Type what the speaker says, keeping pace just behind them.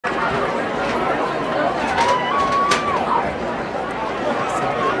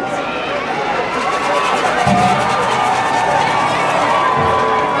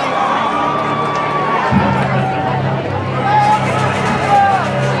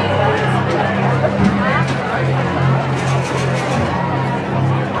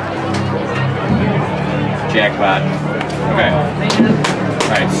Jack Bot. Okay.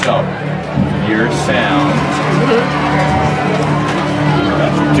 Alright, so your sound.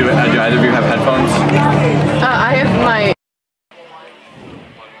 Do either of you have headphones? I have my.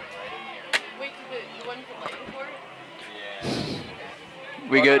 Wait, the one for lightning port?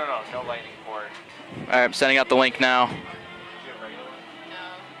 Yeah. We good? No lightning port. Alright, I'm sending out the link now. Do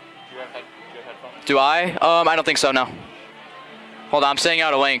you have headphones? Do I? I don't think so, no. Hold on, I'm sending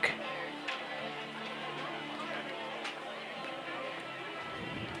out a link.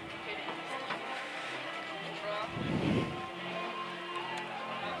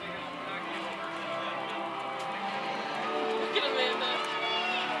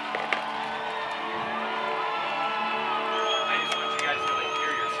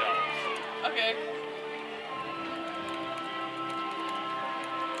 Okay.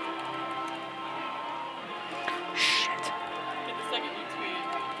 Shit. Get the second you tweet.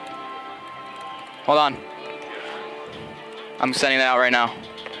 Hold on. I'm sending that out right now. Yeah.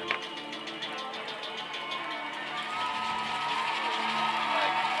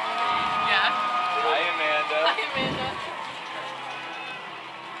 Hi, Amanda. Hi, Amanda.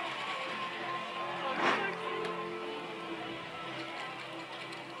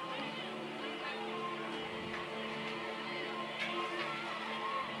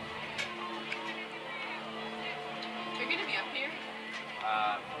 You're gonna be up here?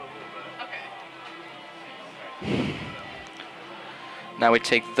 Okay. Now we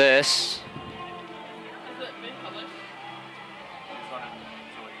take this. Has it been published?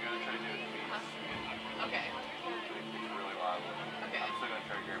 Okay. Okay. I'm still gonna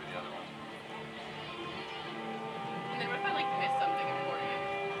try to grab the other one. And then what if I like miss something important?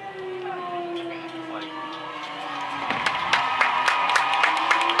 Okay. Like.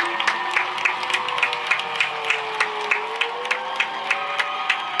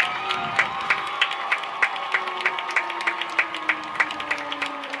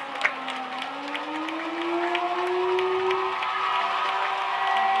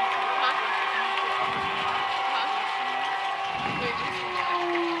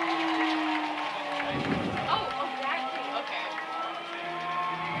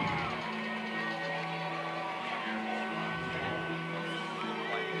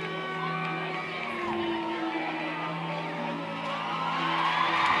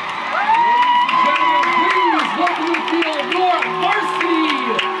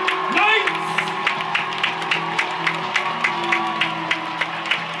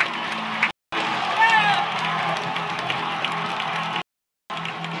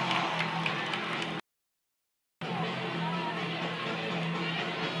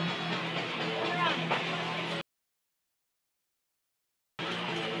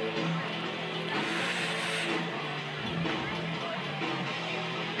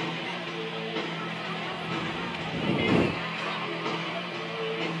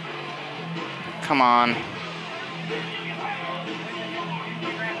 Come on.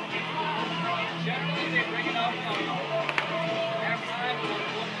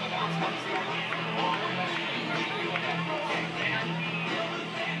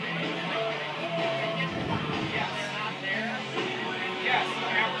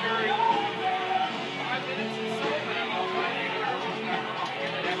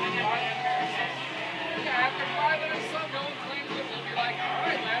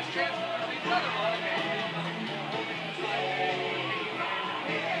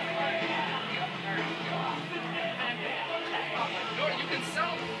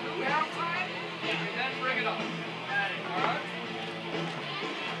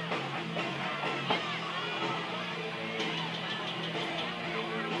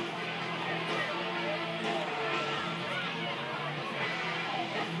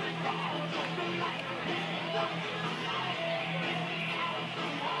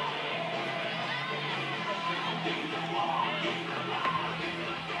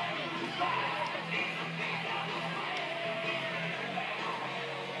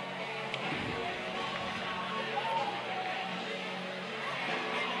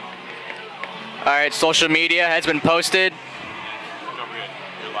 All right, social media has been posted. Don't forget,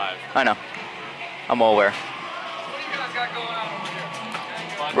 you're live. I know. I'm all aware. What do you guys got going on over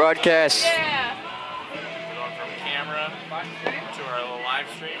here? Broadcast. Yeah. We're going from camera to our little live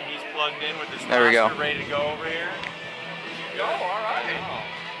stream. He's plugged in with his There we go. roster ready to go over here. Go, all right.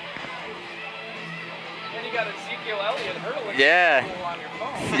 And you got Ezekiel Elliott hurling Yeah. on your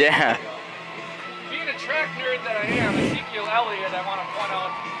phone. Yeah. Being a track nerd that I am, Ezekiel Elliott, I want to point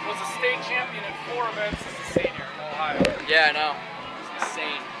out, was a state champion in 4 events as a senior in Ohio. Yeah, I know. It's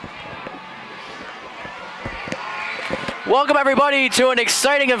insane. Welcome everybody to an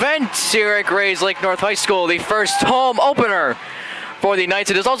exciting event here at Grays Lake North High School, the first home opener for the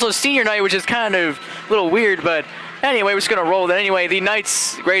Knights. It is also senior night, which is kind of a little weird, but anyway, we're just going to roll with it. Anyway, the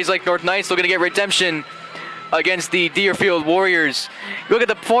Knights, Grays Lake North Knights, they're going to get redemption against the Deerfield Warriors. Look at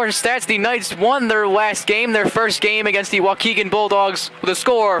the four stats. The Knights won their last game, their first game against the Waukegan Bulldogs with a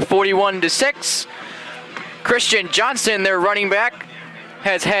score of 41-6. Christian Johnson, their running back,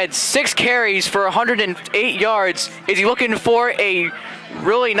 has had 6 carries for 108 yards. Is he looking for a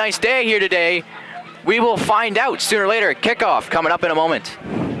really nice day here today? We will find out sooner or later. Kickoff coming up in a moment.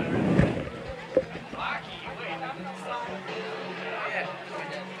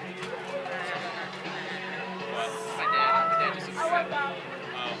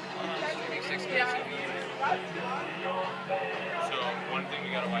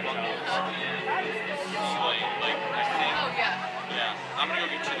 I'm gonna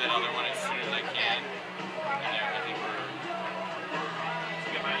go get you that other one as soon as I can. And I think we're. Did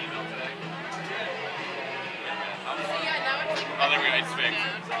you get my email today? Yeah, now it's like. Oh, there we go. It's fixed.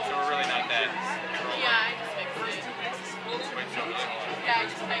 So we're really not that. Yeah, I just fixed it. Wait, so Yeah, I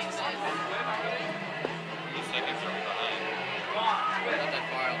just fixed it. the seconds are we behind? Not that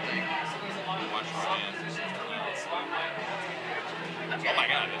far, I don't think. Watch the scan. Oh my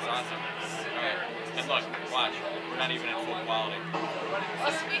god, that's awesome. Alright. And look, watch. We're not even at full quality.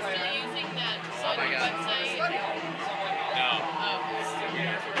 Is we still using that website? No. Oh. Do you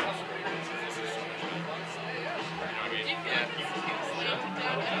know what I mean? Do you feel like it's linked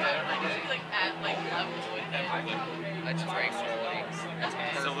down to like at like level with it? That's just very slowly.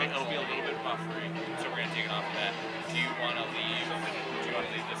 So it'll be a little bit buffery. So we're gonna take it off of that. Do you want to leave? Do you want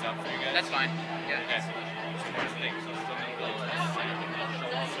to leave this up for you guys? That's fine. Yeah. Okay. So here's the thing. So it's still gonna be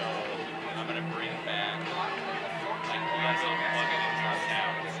so I'm gonna bring it back. Like we guys will plug it into our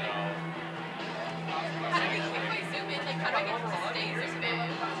sound. So. How do you, if I zoom in, like how do I get it to stay zoomed in?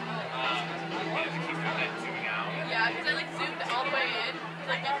 You have to keep that zooming out. Yeah, because I like zoomed all the way in to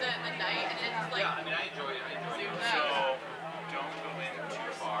like get the night, and then it's just like. Yeah, I mean I enjoy it. Zoomed So out. don't go in too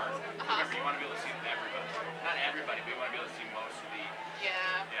far. Remember, you want to be able to see everybody. Not everybody, but you want to be able to see most of the.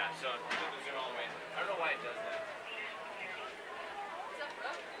 Yeah. Yeah. So zoom all the way. I don't know why it does that. Is that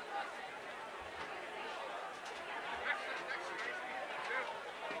rough?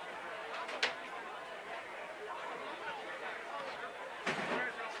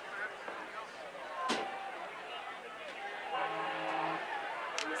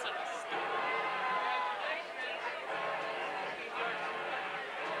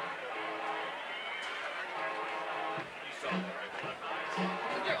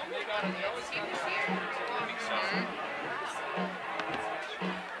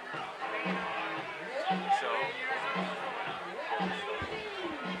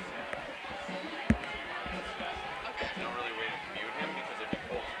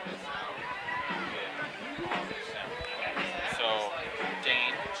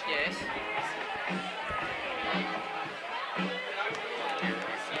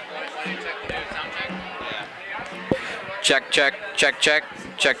 Check, check, check, check,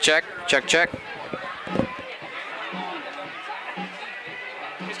 check, check, check, check.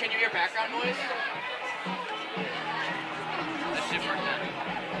 Can you hear background noise? That should work then.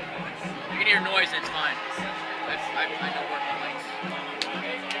 You can hear noise, it's fine. I know working lights.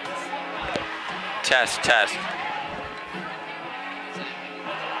 Test, test.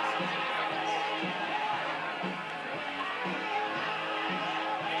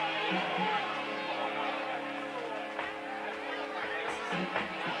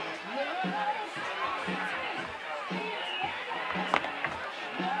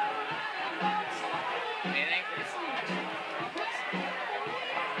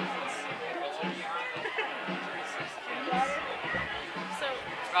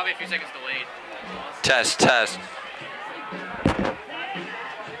 Probably a few seconds delayed. Test, test.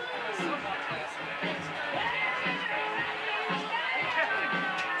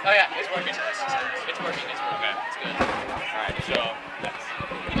 Oh yeah, it's working. It's working. It's working. Okay. It's good. Alright, so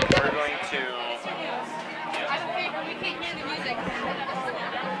we're going to. We can't hear the music.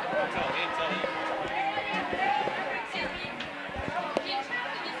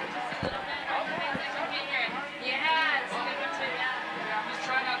 Just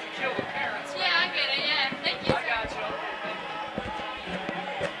try not to kill the parents. Yeah, I get it. Yeah, thank you. I got you.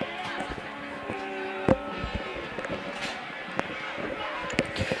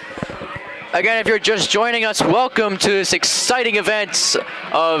 Again, if you're just joining us, welcome to this exciting event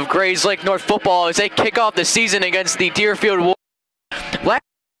of Grays Lake North football as they kick off the season against the Deerfield Warriors. Last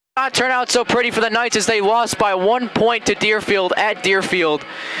Not turn out so pretty for the Knights as they lost by 1 point to Deerfield at Deerfield.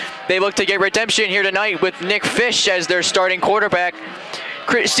 They look to get redemption here tonight with Nick Fish as their starting quarterback.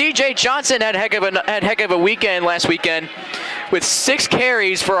 CJ Johnson had heck of a weekend last weekend with 6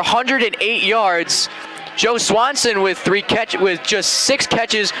 carries for 108 yards. Joe Swanson with just 6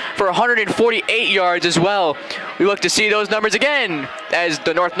 catches for 148 yards as well. We look to see those numbers again as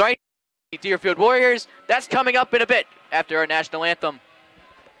the North Knights Deerfield Warriors. That's coming up in a bit after our national anthem.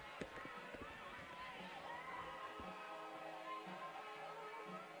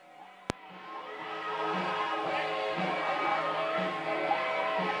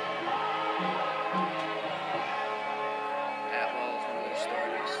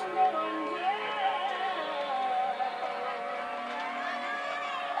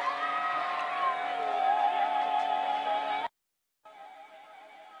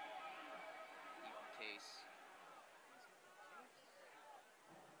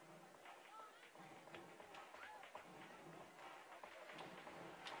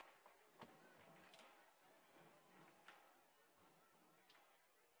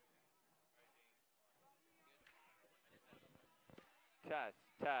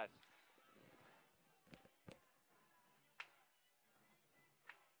 Test.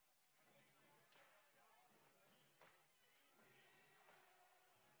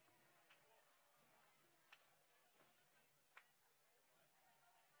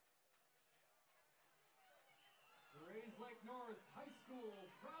 Grays Lake North High School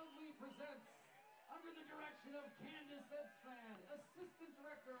proudly presents, under the direction of Candace Edstrand, Assistant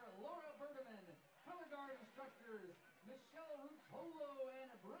Director Laura Bergman, Color Guard Instructors Michelle Rutolo and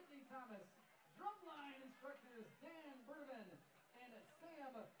Brittany Thomas, Drumline Instructors Dan Bergman and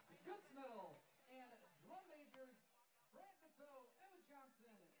Sam Gutzmetal, and Drum Majors Brad Bateau, Emma Johnson,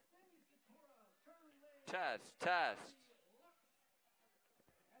 Sammy Satora, Charlie Lay. Test.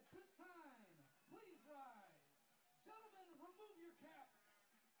 At this time, please rise. Gentlemen, remove your caps.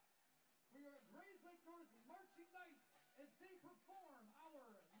 We are Grays Lake North Marching Knights as they perform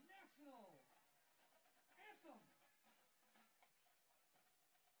our national anthem.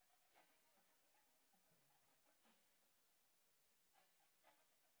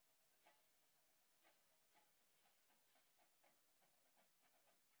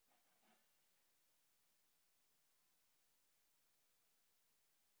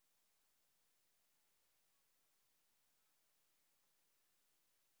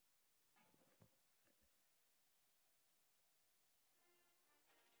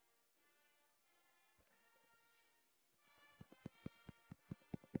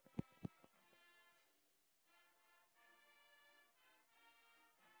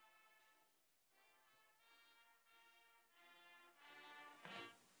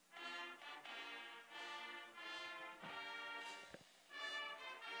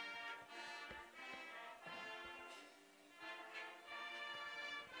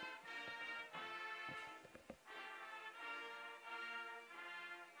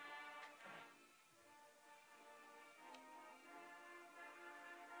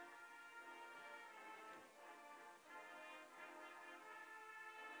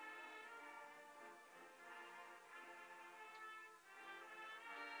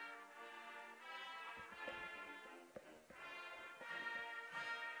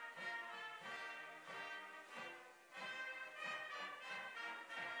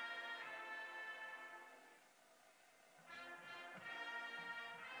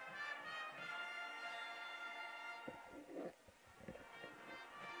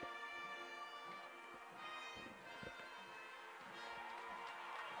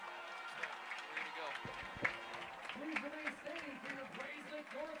 Please remain standing for your Grays Lake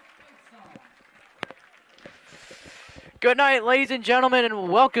North fight song. Good night, ladies and gentlemen, and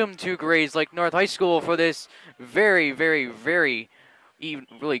welcome to Grays Lake North High School for this very really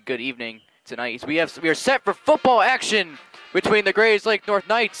good evening tonight. We are set for football action between the Grays Lake North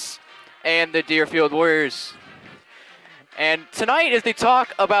Knights and the Deerfield Warriors. And tonight, as they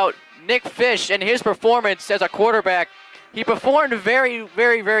talk about Nick Fish and his performance as a quarterback, he performed very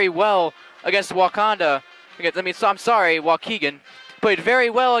well against Waukegan. Played very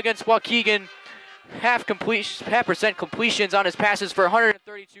well against Waukegan. Half percent completions on his passes for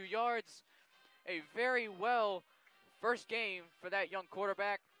 132 yards. A very well first game for that young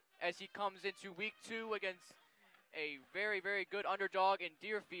quarterback as he comes into week 2 against a very good underdog in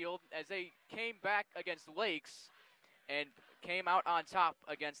Deerfield as they came back against Lakes and came out on top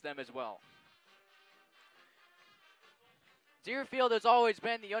against them as well. Deerfield has always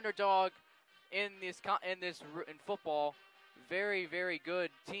been the underdog in football. Very good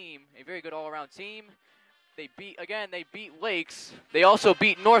team, a very good all-around team. They beat Lakes. They also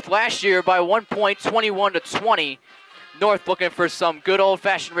beat North last year by 1 point, 21-20. North looking for some good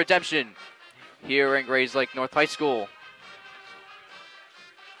old-fashioned redemption here in Grays Lake North High School.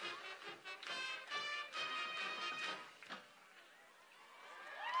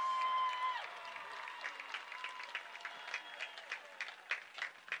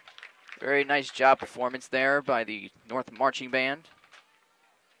 Very nice job performance there by the North Marching Band.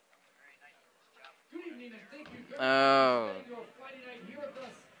 Good evening and thank you very Oh. much for spending your Friday night here with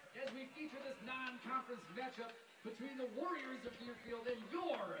us as we feature this non-conference matchup between the Warriors of Deerfield and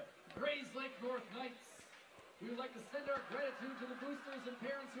your Grays Lake North Knights. We would like to send our gratitude to the boosters and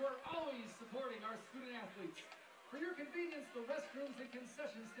parents who are always supporting our student athletes. For your convenience, the restrooms and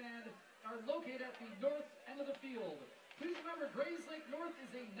concession stand are located at the north end of the field. Please remember, Grays Lake North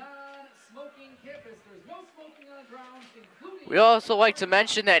is a non-smoking campus. There's no smoking on the grounds, including... We also like to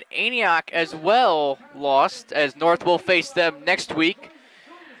mention that Antioch as well lost, as North will face them next week.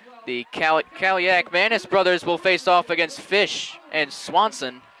 The Kaliak Manis brothers will face off against Fish and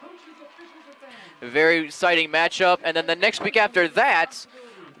Swanson. A very exciting matchup. And then the next week after that,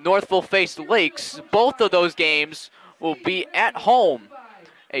 North will face Lakes. Both of those games will be at home.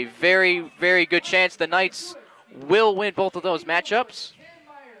 A very, very good chance the Knights will win both of those matchups.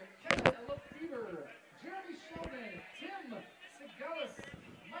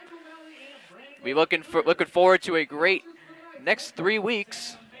 We're looking forward to a great next 3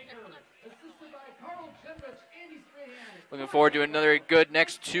 weeks. Looking forward to another good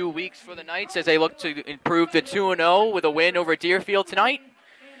next 2 weeks for the Knights as they look to improve to 2-0 with a win over Deerfield tonight.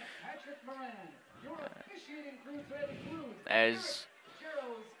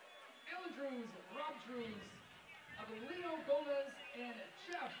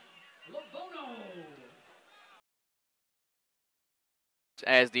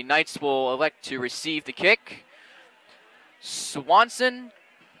 As the Knights will elect to receive the kick. Swanson,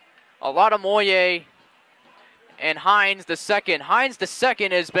 Aladamoye, and Hines the second. Hines the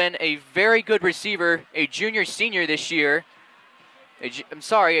second has been a very good receiver, a junior receiver this year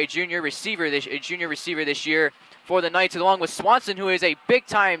for the Knights, along with Swanson, who is a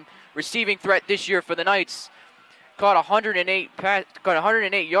big-time receiving threat this year for the Knights. Caught 108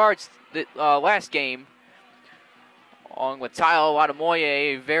 yards last game, along with Tyler Aladamoye,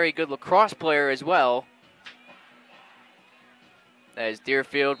 a very good lacrosse player as well. As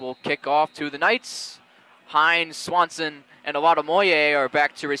Deerfield will kick off to the Knights. Hines, Swanson, and Aladamoye are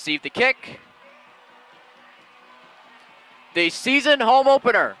back to receive the kick. The season home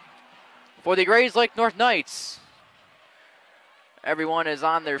opener for the Grays Lake North Knights. Everyone is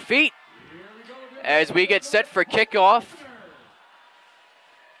on their feet as we get set for kickoff.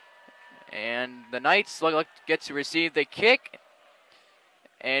 And the Knights get to receive the kick.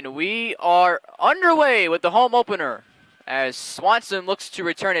 And we are underway with the home opener as Swanson looks to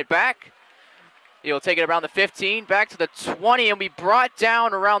return it back. He'll take it around the 15, back to the 20, and we brought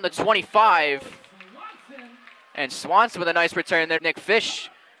down around the 25. And Swanson with a nice return there. Nick Fish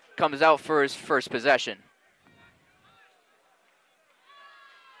comes out for his first possession.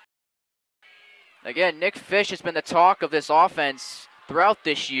 Again, Nick Fish has been the talk of this offense throughout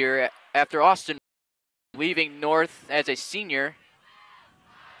this year after Austin leaving North as a senior.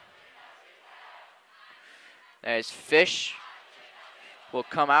 As Fish will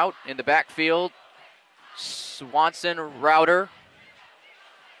come out in the backfield. Swanson, Router,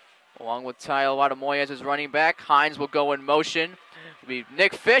 along with Tyler Aladamoye as his running back. Hines will go in motion. It'll be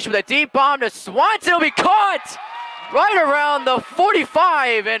Nick Fish with a deep bomb to Swanson. Will be caught right around the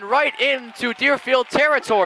 45 and right into Deerfield territory.